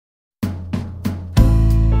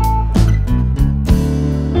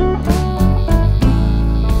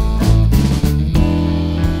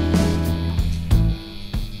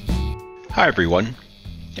Hi everyone,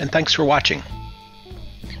 and thanks for watching.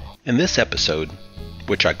 In this episode,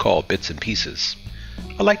 which I call Bits and Pieces,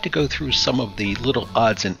 I like to go through some of the little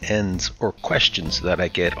odds and ends or questions that I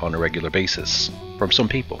get on a regular basis from some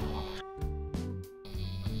people.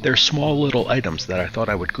 They're small little items that I thought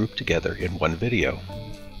I would group together in one video.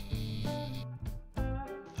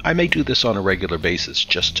 I may do this on a regular basis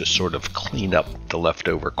just to sort of clean up the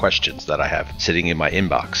leftover questions that I have sitting in my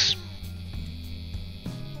inbox.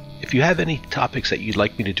 If you have any topics that you'd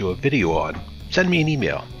like me to do a video on, send me an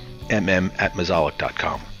email,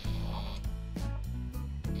 mm@mezalick.com.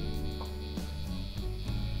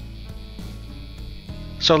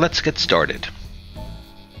 So let's get started.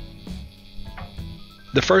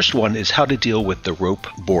 The first one is how to deal with the rope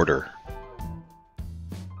border.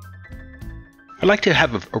 I like to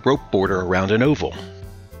have a rope border around an oval.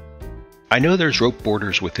 I know there's rope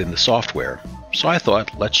borders within the software, so I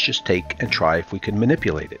thought let's just take and try if we can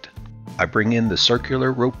manipulate it. I bring in the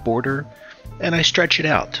circular rope border and I stretch it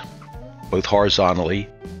out, both horizontally,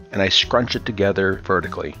 and I scrunch it together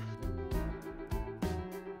vertically.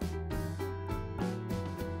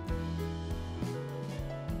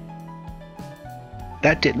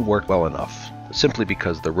 That didn't work well enough, simply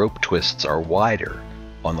because the rope twists are wider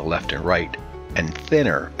on the left and right and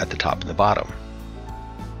thinner at the top and the bottom.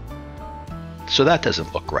 So that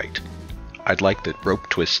doesn't look right. I'd like the rope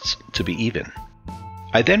twists to be even.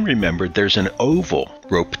 I then remembered there's an oval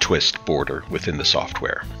rope twist border within the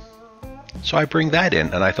software. So I bring that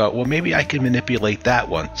in and I thought, well, maybe I can manipulate that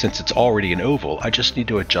one since it's already an oval. I just need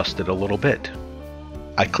to adjust it a little bit.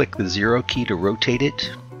 I click the 0 key to rotate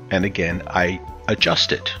it, and again I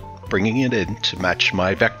adjust it, bringing it in to match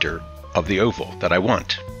my vector of the oval that I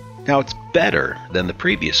want. Now it's better than the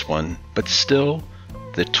previous one, but still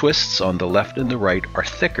the twists on the left and the right are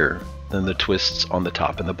thicker than the twists on the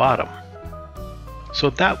top and the bottom. So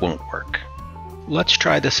that won't work. Let's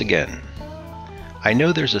try this again. I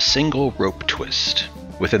know there's a single rope twist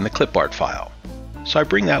within the clipart file. So I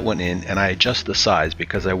bring that one in and I adjust the size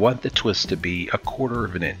because I want the twist to be 1/4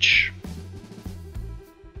 of an inch.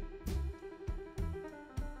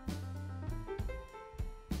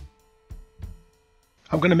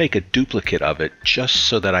 I'm going to make a duplicate of it just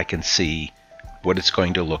so that I can see what it's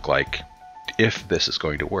going to look like if this is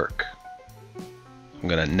going to work. I'm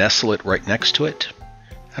going to nestle it right next to it,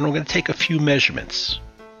 and I'm going to take a few measurements.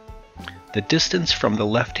 The distance from the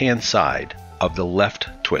left-hand side of the left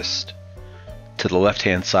twist to the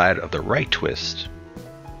left-hand side of the right twist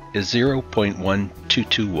is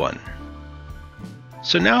 0.1221.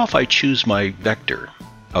 So now if I choose my vector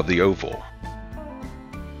of the oval,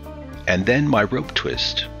 and then my rope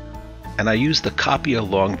twist, and I use the copy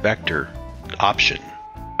along vector option,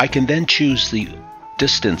 I can then choose the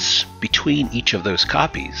distance between each of those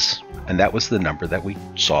copies, and that was the number that we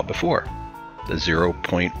saw before, the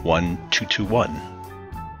 0.1221,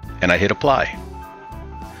 and I hit apply.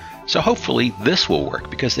 So hopefully this will work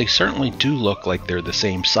because they certainly do look like they're the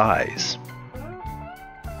same size.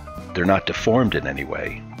 They're not deformed in any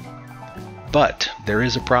way, but there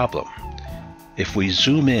is a problem. If we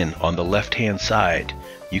zoom in on the left-hand side,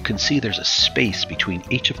 you can see there's a space between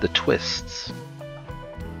each of the twists.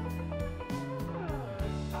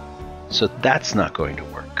 So that's not going to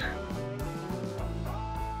work.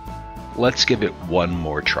 Let's give it one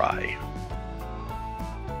more try.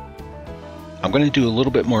 I'm going to do a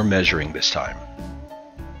little bit more measuring this time.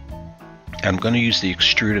 I'm going to use the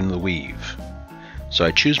extrude and the weave. So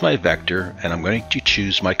I choose my vector and I'm going to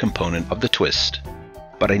choose my component of the twist.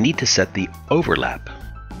 But I need to set the overlap.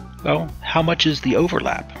 Well, how much is the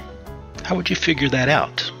overlap? How would you figure that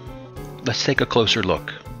out? Let's take a closer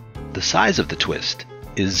look. The size of the twist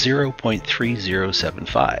is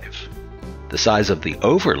 0.3075. The size of the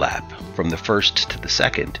overlap from the first to the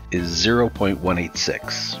second is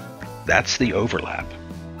 0.186. That's the overlap.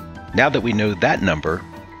 Now that we know that number,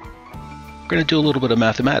 we're going to do a little bit of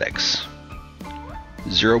mathematics.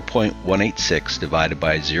 0.186 divided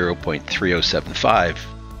by 0.3075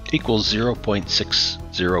 equals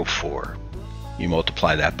 0.604. You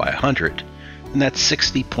multiply that by 100, and that's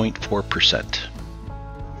 60.4%.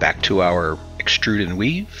 Back to our extrude and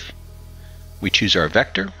weave. We choose our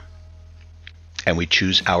vector, and we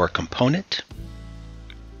choose our component,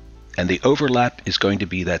 and the overlap is going to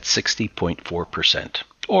be that 60.4%,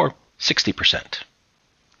 or 60%.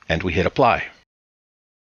 And we hit apply.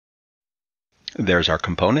 There's our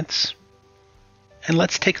components. And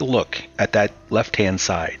let's take a look at that left-hand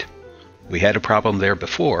side. We had a problem there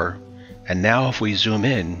before, and now if we zoom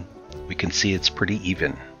in, we can see it's pretty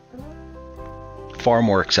even. Far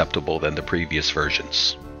more acceptable than the previous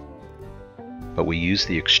versions. But we use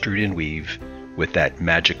the extrude and weave with that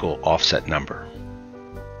magical offset number.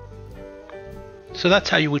 So that's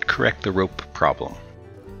how you would correct the rope problem.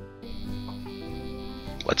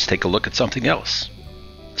 Let's take a look at something else.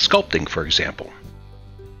 Sculpting, for example.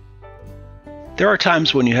 There are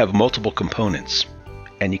times when you have multiple components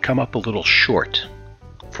and you come up a little short.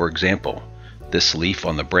 For example, this leaf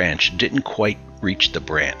on the branch didn't quite reach the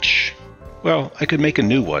branch. Well, I could make a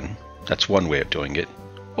new one. That's one way of doing it.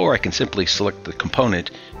 Or I can simply select the component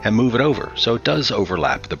and move it over so it does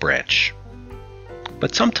overlap the branch.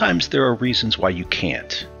 But sometimes there are reasons why you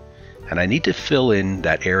can't, and I need to fill in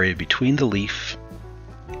that area between the leaf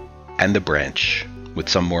and the branch with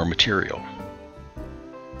some more material.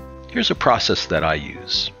 Here's a process that I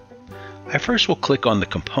use. I first will click on the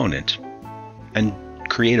component and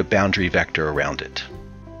create a boundary vector around it.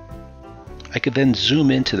 I could then zoom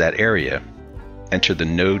into that area, enter the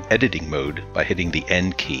node editing mode by hitting the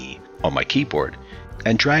N key on my keyboard,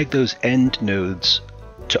 and drag those end nodes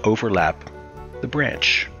to overlap the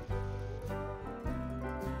branch,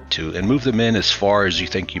 and move them in as far as you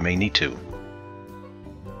think you may need to.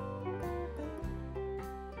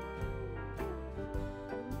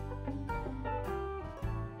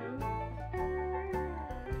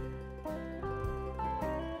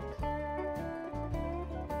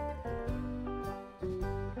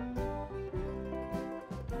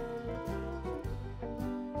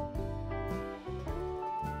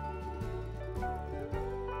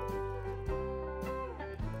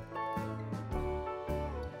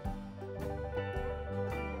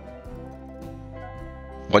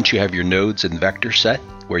 Once you have your nodes and vector set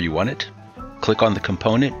where you want it, click on the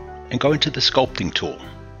component and go into the sculpting tool.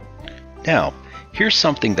 Now, here's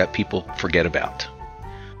something that people forget about.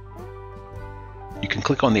 You can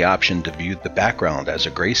click on the option to view the background as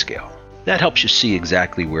a grayscale. That helps you see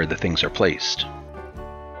exactly where the things are placed.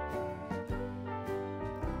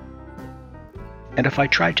 And if I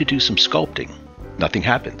try to do some sculpting, nothing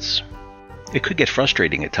happens. It could get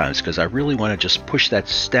frustrating at times because I really want to just push that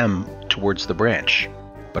stem towards the branch.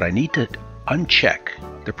 But I need to uncheck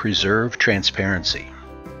the Preserve Transparency.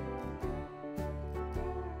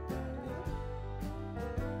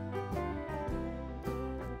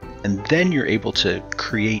 And then you're able to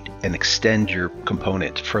create and extend your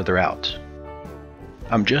component further out.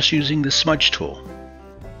 I'm just using the smudge tool.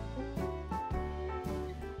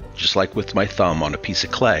 Just like with my thumb on a piece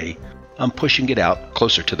of clay, I'm pushing it out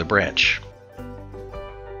closer to the branch.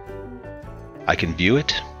 I can view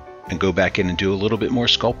it and go back in and do a little bit more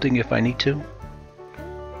sculpting if I need to.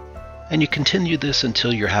 And you continue this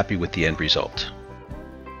until you're happy with the end result.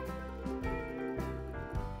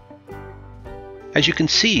 As you can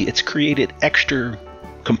see, it's created extra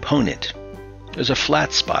component. There's a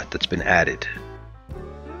flat spot that's been added.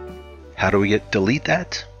 How do we delete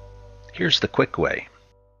that? Here's the quick way.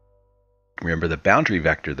 Remember the boundary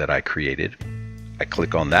vector that I created? I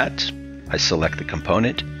click on that, I select the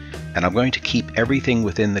component, and I'm going to keep everything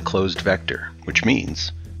within the closed vector, which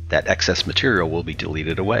means that excess material will be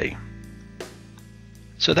deleted away.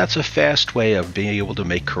 So that's a fast way of being able to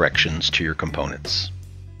make corrections to your components.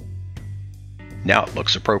 Now it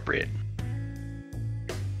looks appropriate.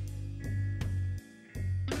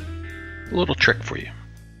 A little trick for you.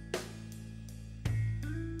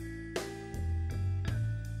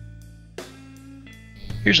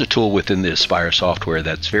 Here's a tool within the Aspire software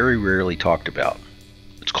that's very rarely talked about.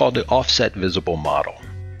 It's called the Offset Visible Model.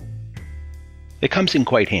 It comes in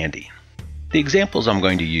quite handy. The examples I'm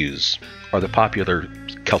going to use are the popular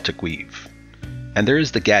Celtic weave, and there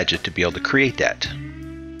is the gadget to be able to create that.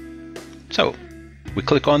 So, we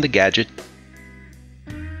click on the gadget,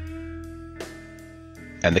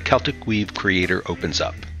 and the Celtic weave creator opens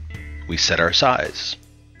up. We set our size.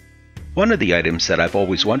 One of the items that I've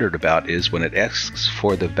always wondered about is when it asks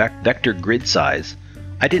for the vector grid size,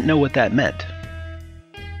 I didn't know what that meant.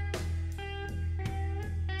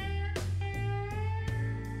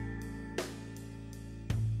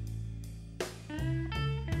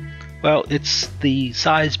 Well, it's the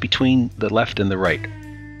size between the left and the right.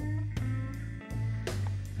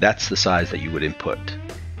 That's the size that you would input.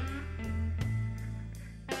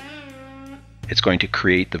 It's going to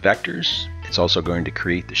create the vectors. It's also going to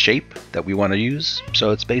create the shape that we want to use. So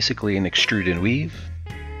it's basically an extrude and weave.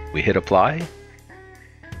 We hit apply.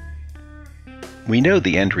 We know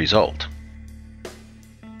the end result.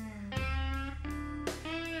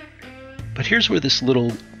 But here's where this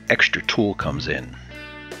little extra tool comes in.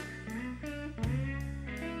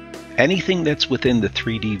 Anything that's within the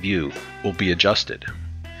 3D view will be adjusted.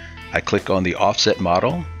 I click on the offset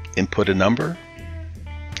model, input a number,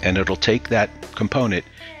 and it'll take that component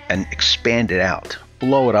and expand it out,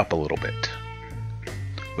 blow it up a little bit.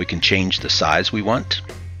 We can change the size we want.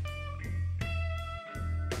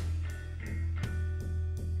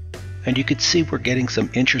 And you can see we're getting some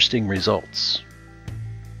interesting results.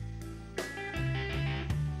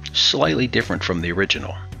 Slightly different from the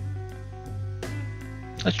original.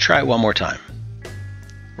 Let's try one more time.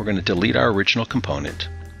 We're going to delete our original component.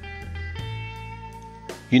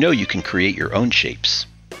 You know you can create your own shapes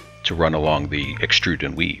to run along the extrude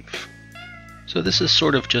and weave. So this is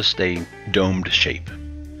sort of just a domed shape.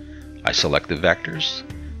 I select the vectors,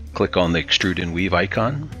 click on the extrude and weave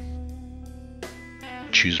icon,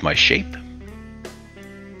 choose my shape,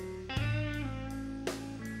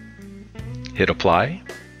 hit apply,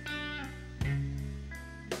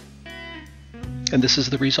 and this is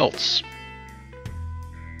the results.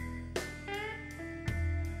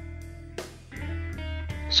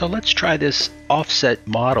 So let's try this offset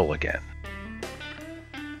model again.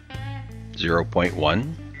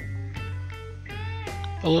 0.1,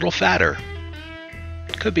 a little fatter.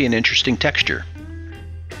 Could be an interesting texture.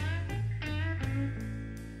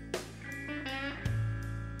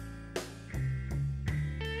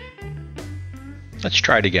 Let's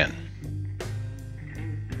try it again.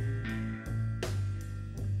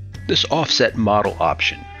 This offset model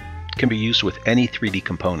option can be used with any 3D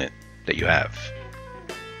component that you have.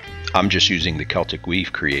 I'm just using the Celtic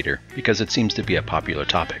Weave Creator because it seems to be a popular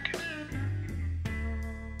topic.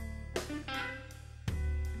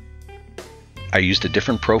 I used a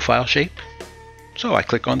different profile shape, so I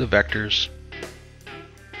click on the vectors,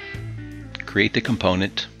 create the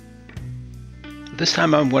component. This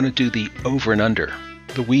time I'm going to do the over and under,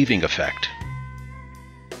 the weaving effect.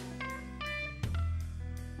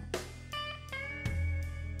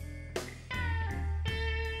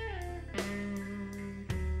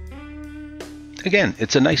 Again,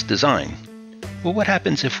 it's a nice design. Well, what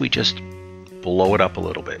happens if we just blow it up a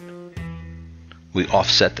little bit? We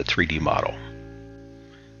offset the 3D model.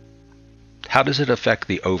 How does it affect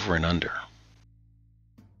the over and under?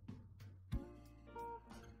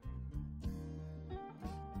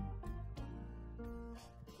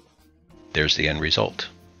 There's the end result.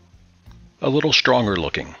 A little stronger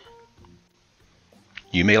looking.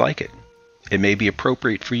 You may like it. It may be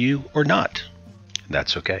appropriate for you or not.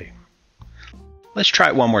 That's okay. Let's try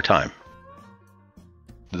it one more time.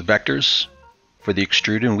 The vectors for the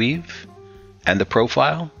extrude and weave and the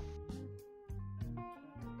profile.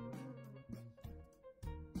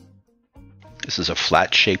 This is a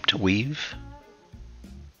flat shaped weave.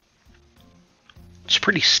 It's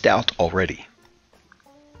pretty stout already.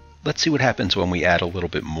 Let's see what happens when we add a little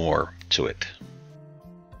bit more to it.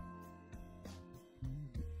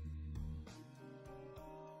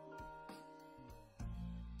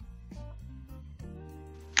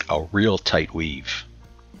 A real tight weave.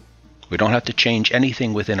 We don't have to change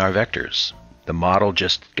anything within our vectors. The model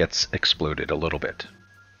just gets exploded a little bit.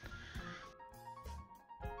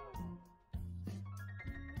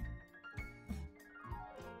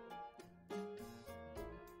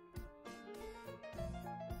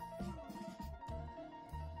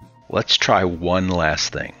 Let's try one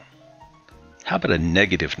last thing. How about a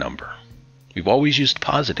negative number? We've always used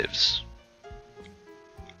positives.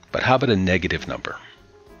 But how about a negative number?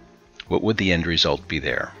 What would the end result be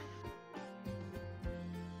there?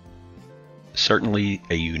 Certainly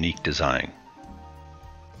a unique design.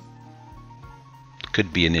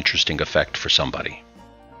 Could be an interesting effect for somebody.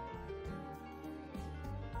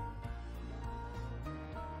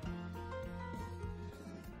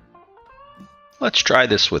 Let's try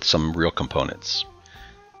this with some real components.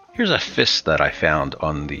 Here's a fist that I found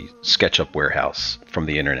on the SketchUp warehouse from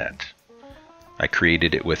the internet. I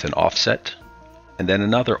created it with an offset and then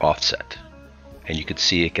another offset, and you can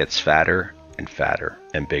see it gets fatter and fatter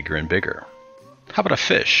and bigger. How about a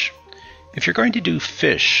fish? If you're going to do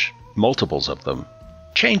fish, multiples of them,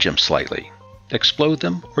 change them slightly. Explode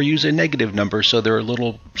them or use a negative number so they're a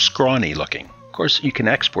little scrawny looking. Of course, you can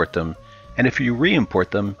export them, and if you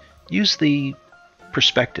re-import them, use the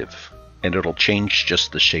perspective and it'll change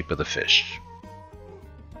just the shape of the fish.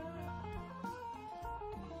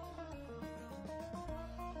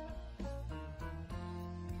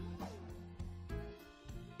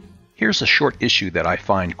 Here's a short issue that I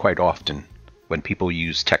find quite often when people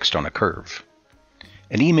use text on a curve.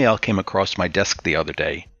 An email came across my desk the other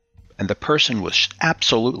day, and the person was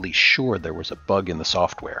absolutely sure there was a bug in the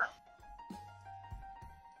software.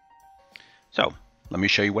 So, let me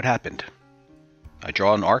show you what happened. I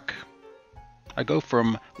draw an arc. I go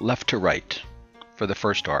from left to right for the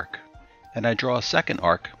first arc, and I draw a second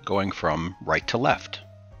arc going from right to left.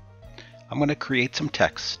 I'm going to create some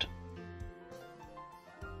text.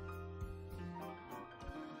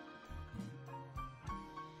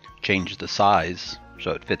 change the size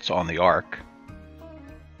so it fits on the arc.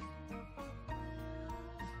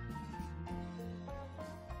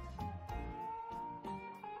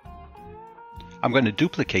 I'm going to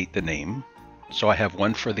duplicate the name so I have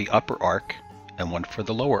one for the upper arc and one for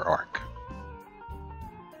the lower arc.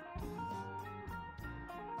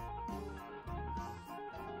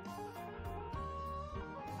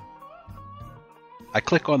 I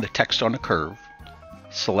click on the text on a curve,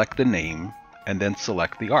 select the name, and then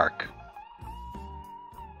select the arc.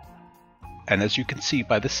 And as you can see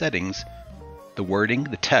by the settings, the wording,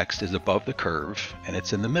 the text is above the curve and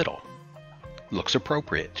it's in the middle. Looks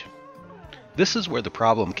appropriate. This is where the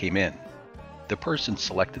problem came in. The person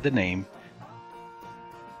selected the name,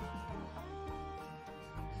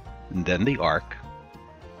 and then the arc,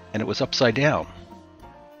 and it was upside down.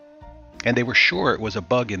 And they were sure it was a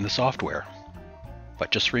bug in the software.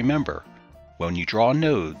 But just remember, when you draw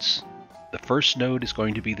nodes, the first node is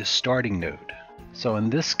going to be the starting node. So in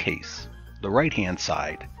this case, the right-hand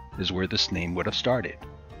side is where this name would have started.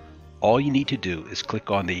 All you need to do is click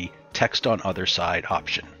on the text on other side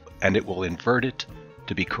option, and it will invert it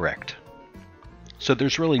to be correct. So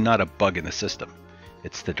there's really not a bug in the system.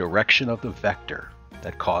 It's the direction of the vector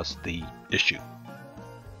that caused the issue.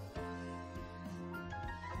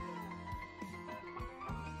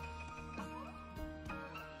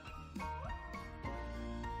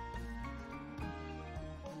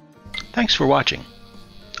 Thanks for watching.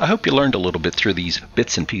 I hope you learned a little bit through these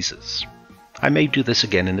bits and pieces. I may do this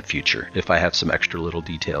again in the future if I have some extra little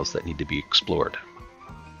details that need to be explored.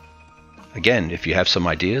 Again, if you have some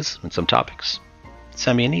ideas and some topics,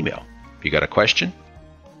 send me an email. If you got a question,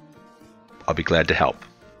 I'll be glad to help.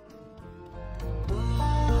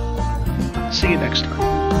 See you next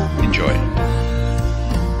time.